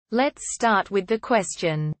Let's start with the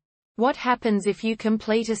question. What happens if you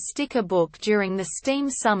complete a sticker book during the Steam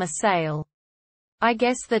Summer Sale? I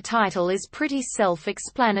guess the title is pretty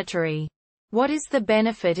self-explanatory. What is the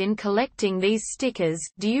benefit in collecting these stickers?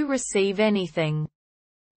 Do you receive anything?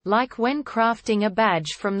 Like when crafting a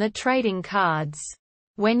badge from the trading cards.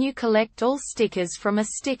 When you collect all stickers from a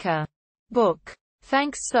sticker book.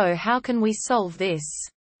 Thanks. So how can we solve this?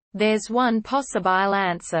 There's one possible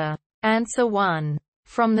answer. Answer 1.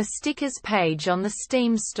 From the stickers page on the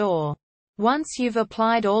Steam store. Once you've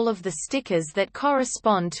applied all of the stickers that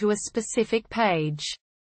correspond to a specific page,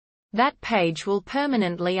 that page will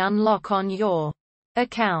permanently unlock on your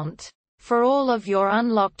account. For all of your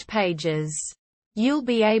unlocked pages, you'll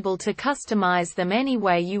be able to customize them any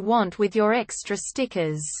way you want with your extra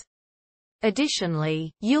stickers.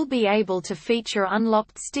 Additionally, you'll be able to feature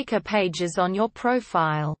unlocked sticker pages on your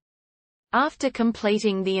profile. After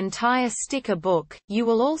completing the entire sticker book, you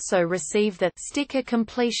will also receive the Sticker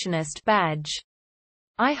Completionist badge.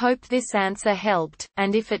 I hope this answer helped,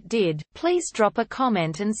 and if it did, please drop a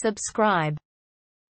comment and subscribe.